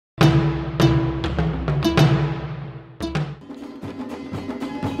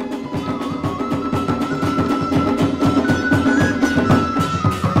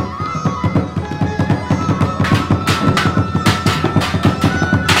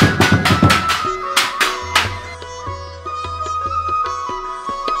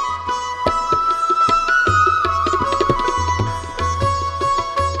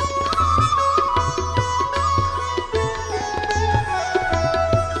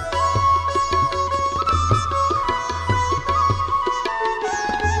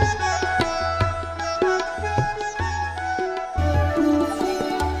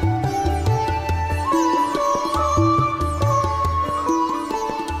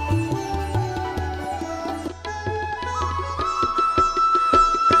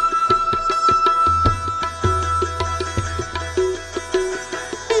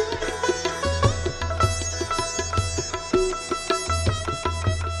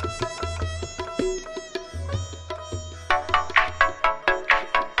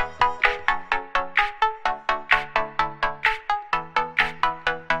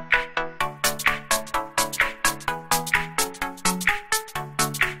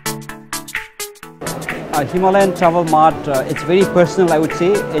Himalayan Travel Mart, it's very personal, I would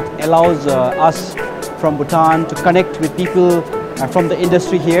say. It allows us from Bhutan to connect with people from the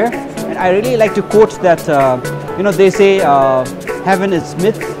industry here. And I really like to quote that, they say heaven is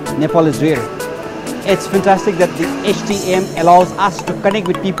myth, Nepal is real. It's fantastic that the HTM allows us to connect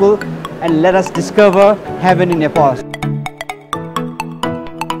with people and let us discover heaven in Nepal.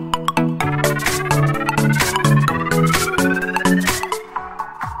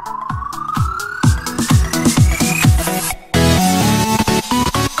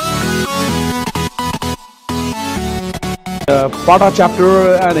 PATA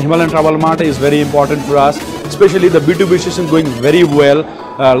Chapter and Himalayan Travel Mart is very important for us, especially the B2B session going very well.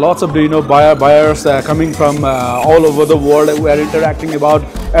 Lots of buyers coming from all over the world. We are interacting about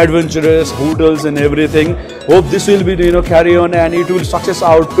adventurous hotels and everything. Hope this will be carry on and it will success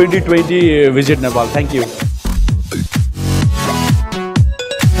our 2020 visit Nepal. Thank you.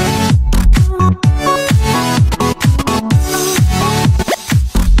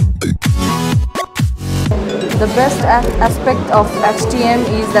 The best aspect of HTM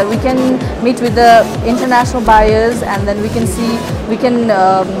is that we can meet with the international buyers, and then we can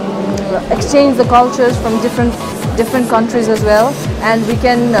exchange the cultures from different countries as well, and we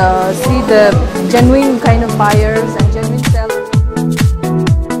can see the genuine kind of buyers and genuine sellers.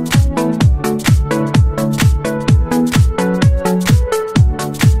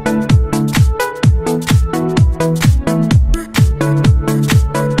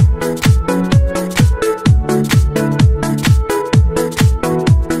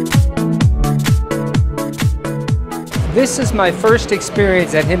 This is my first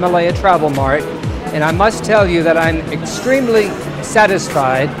experience at Himalayan Travel Mart, and I must tell you that I'm extremely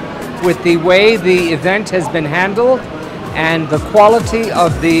satisfied with the way the event has been handled, and the quality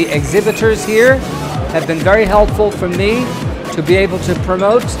of the exhibitors here have been very helpful for me to be able to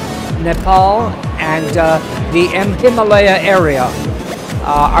promote Nepal and the Himalaya area.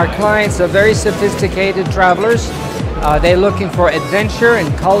 Our clients are very sophisticated travelers. They're looking for adventure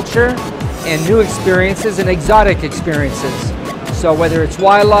and culture and new experiences and exotic experiences. So whether it's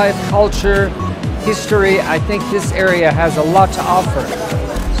wildlife, culture, history, I think this area has a lot to offer.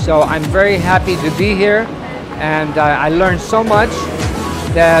 So I'm very happy to be here, and I learned so much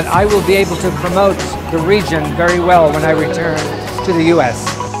that I will be able to promote the region very well when I return to the US.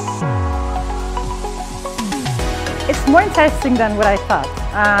 It's more interesting than what I thought.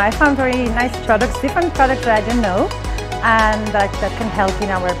 I found very nice products, different products that I didn't know, and that can help in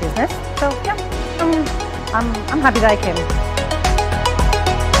our business. So yeah, I'm happy that I came.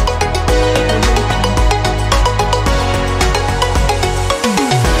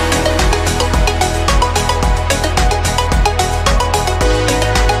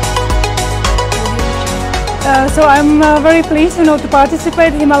 So I'm very pleased, to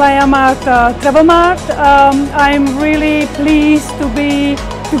participate in Himalayan Travel Mart. I'm really pleased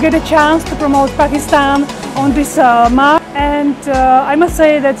to get a chance to promote Pakistan on this mart. And I must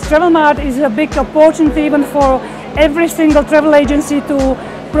say that Travel Mart is a big opportunity even for every single travel agency to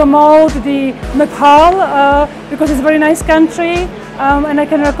promote the Nepal because it's a very nice country, and I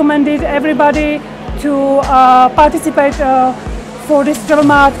can recommend it everybody to participate for this Travel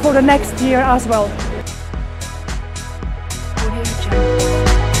Mart for the next year as well.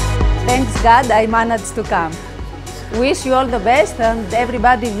 Thanks God I managed to come. Wish you all the best, and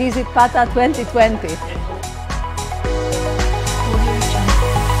everybody visit PATA 2020.